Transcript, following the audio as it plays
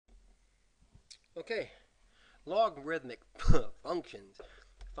Okay, logarithmic functions,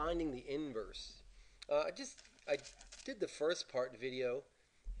 finding the inverse. I did the first part video,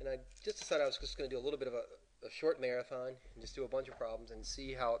 and I just decided I was just going to do a little bit of a short marathon and just do a bunch of problems and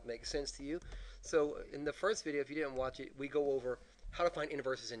see how it makes sense to you. So in the first video, if you didn't watch it, we go over how to find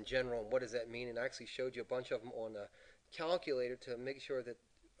inverses in general and what does that mean, and I actually showed you a bunch of them on a calculator to make sure that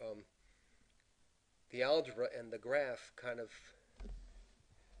um, the algebra and the graph kind of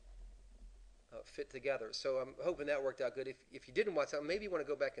fit together. So I'm hoping that worked out good. If you didn't watch that, maybe you want to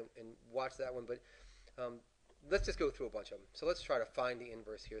go back and watch that one. But um, let's just go through a bunch of them. So let's try to find the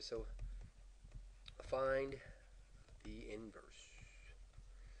inverse here. So find the inverse.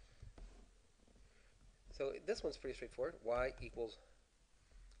 So this one's pretty straightforward. Y equals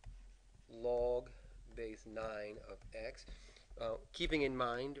log base 9 of x. Keeping in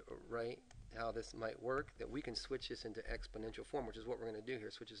mind, right, how this might work, that we can switch this into exponential form, which is what we're going to do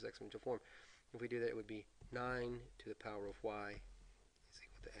here, switch this to exponential form. If we do that, it would be 9 to the power of y is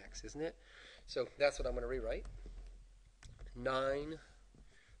equal to x, isn't it? So that's what I'm going to rewrite. 9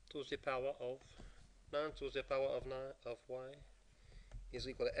 to the power of 9 to the power of 9 of y is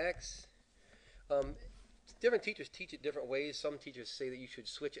equal to x. Different teachers teach it different ways. Some teachers say that you should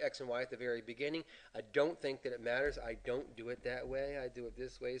switch x and y at the very beginning. I don't think that it matters. I don't do it that way. I do it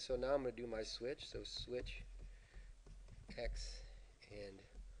this way. So now I'm going to do my switch. So switch x and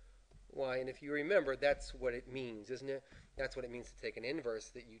y. And if you remember, that's what it means, isn't it? That's what it means to take an inverse,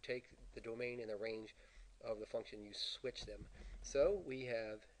 that you take the domain and the range of the function, you switch them. So we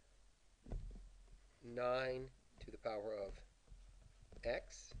have 9 to the power of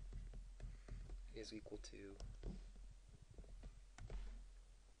x is equal to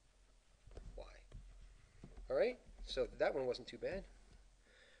y. Alright, so that one wasn't too bad.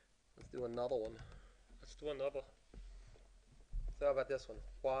 Let's do another one. Let's do another. So how about this one?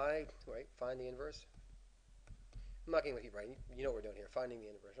 Y, right, find the inverse. I'm not going to make you right. You know what we're doing here, finding the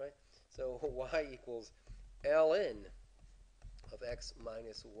inverse, right? So y equals ln of x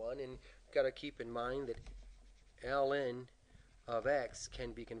minus 1. And you've got to keep in mind that ln of x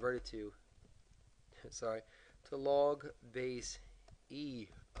can be converted to log base e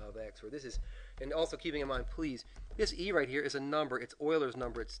of x, where this is, and also keeping in mind, please, this e right here is a number. It's Euler's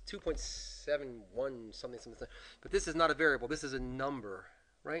number. It's 2.71 something, but this is not a variable. This is a number,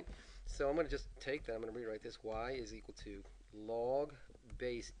 right? So I'm going to just take that. I'm going to rewrite this. Y is equal to log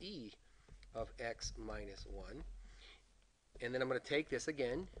base e of x minus 1. And then I'm going to take this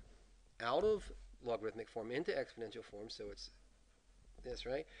again out of logarithmic form into exponential form. So it's this,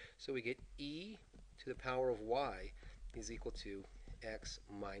 right? So we get e to the power of y is equal to x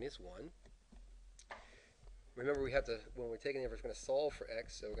minus 1. Remember, we have to, when we're taking the inverse, we're going to solve for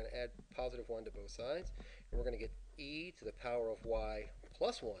x, so we're going to add positive 1 to both sides, and we're going to get e to the power of y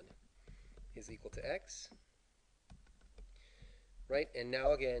plus 1 is equal to x, right? And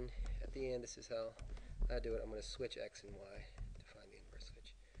now again, at the end, this is how I do it. I'm going to switch x and y to find the inverse.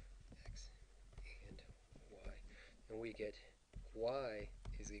 Switch x and y, and we get y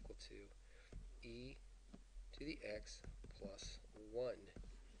is equal to e to the x plus 1.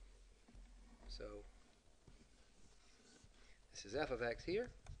 So this is f of x here,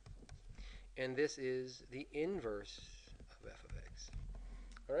 and this is the inverse of f of x.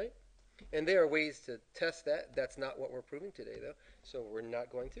 All right? And there are ways to test that. That's not what we're proving today, though, so we're not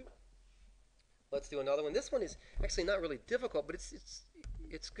going to. Let's do another one. This one is actually not really difficult, but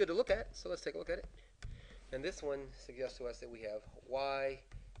it's good to look at, so let's take a look at it. And this one suggests to us that we have y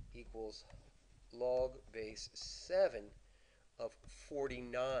equals log base 7 of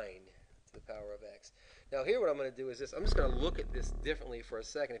 49 to the power of x. Now here what I'm going to do is this. I'm just going to look at this differently for a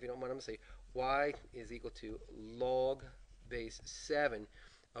second. If you don't mind, I'm going to say y is equal to log base 7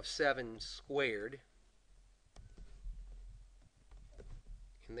 of 7 squared.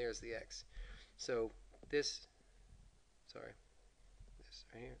 And there's the x. So this right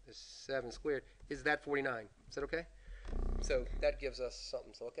here, this 7 squared, is that 49? Is that okay? So that gives us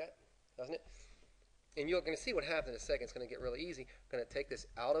something to look at, doesn't it? And you're going to see what happens in a second. It's going to get really easy. I'm going to take this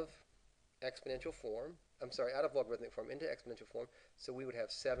out of exponential form. I'm sorry, out of logarithmic form into exponential form. So we would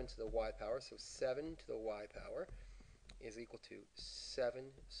have 7 to the y power. So 7 to the y power is equal to 7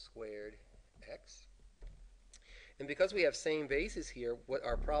 squared x. And because we have same bases here, what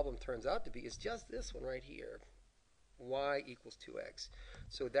our problem turns out to be is just this one right here. Y equals 2x.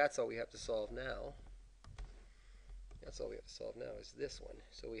 So that's all we have to solve now. That's all we have to solve now is this one.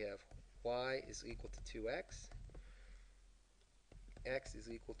 So we have y is equal to 2x. X is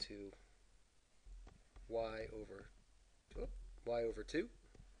equal to y over 2.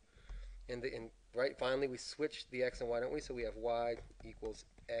 And right, finally we switch the x and y, don't we? So we have y equals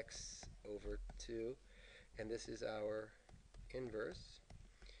x over 2, and this is our inverse,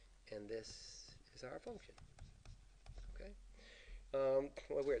 and this is our function. Okay.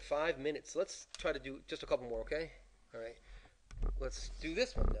 Well, we're at 5 minutes. Let's try to do just a couple more, okay? All right. Let's do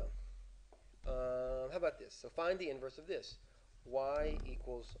this one now. How about this? So find the inverse of this. Y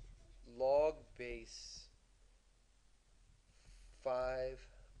equals log base 5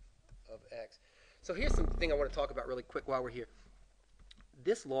 of x. So here's something I want to talk about really quick while we're here.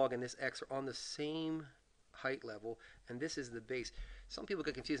 This log and this x are on the same height level, and this is the base. Some people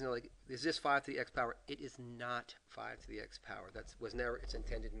get confused and they're like, is this 5 to the x power? It is not 5 to the x power. That was never its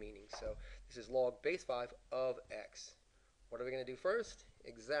intended meaning. So this is log base 5 of x. What are we going to do first?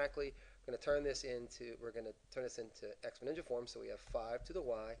 Exactly. We're going to turn this into exponential form. So we have 5 to the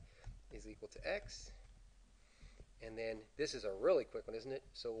y is equal to x. And then this is a really quick one, isn't it?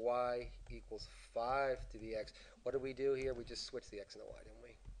 So y equals 5 to the x. What did we do here? We just switched the x and the y, didn't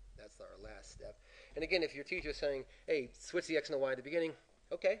we? That's our last step. And again, if your teacher is saying, hey, switch the x and the y at the beginning,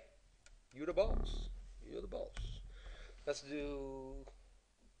 okay, you the boss. You're the boss. Let's do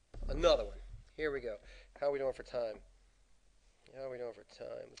another one. Here we go. How are we doing for time?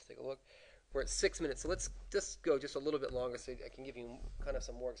 Let's take a look. We're at 6 minutes, so let's just go just a little bit longer so I can give you kind of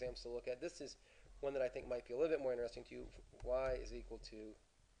some more examples to look at. This is one that I think might be a little bit more interesting to you. Y is equal to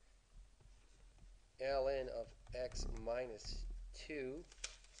ln of x minus 2.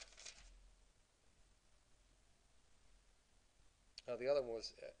 The other one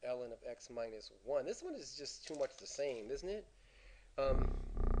was ln of x minus 1. This one is just too much the same, isn't it?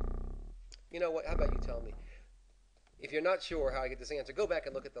 You know what? How about you tell me? If you're not sure how I get this answer, go back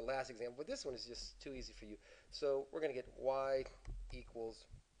and look at the last example. But this one is just too easy for you. So we're going to get y equals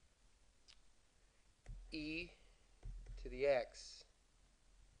e to the x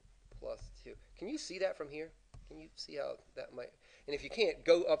plus 2. Can you see that from here? Can you see how that might? And if you can't,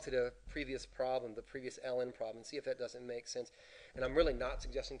 go up to the previous problem, the previous ln problem, and see if that doesn't make sense. And I'm really not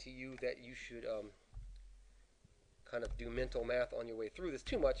suggesting to you that you should kind of do mental math on your way through this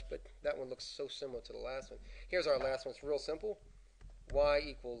too much, but that one looks so similar to the last one. Here's our last one. It's real simple. Y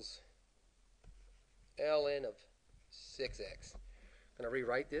equals ln of 6x. I'm going to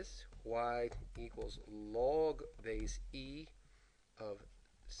rewrite this. Y equals log base e of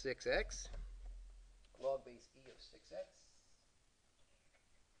 6x. Log base e of 6x.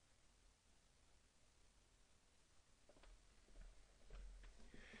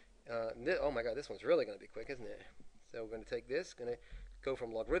 Oh my god, this one's really going to be quick, isn't it? So we're going to take this, going to go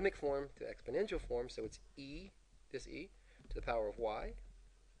from logarithmic form to exponential form. So it's e, this e, to the power of y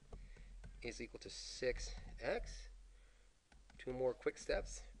is equal to 6x. 2 more quick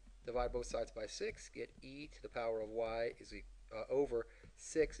steps. Divide both sides by 6. Get e to the power of y is over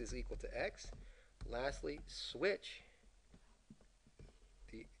 6 is equal to x. Lastly, switch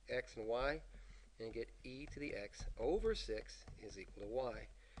the x and y and get e to the x over 6 is equal to y,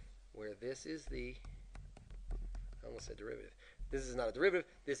 where this is the, I almost said derivative. This is not a derivative.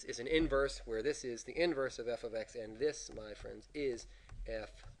 This is an inverse, where this is the inverse of f of x, and this, my friends, is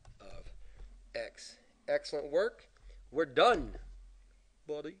f of x. Excellent work. We're done,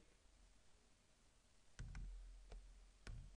 buddy.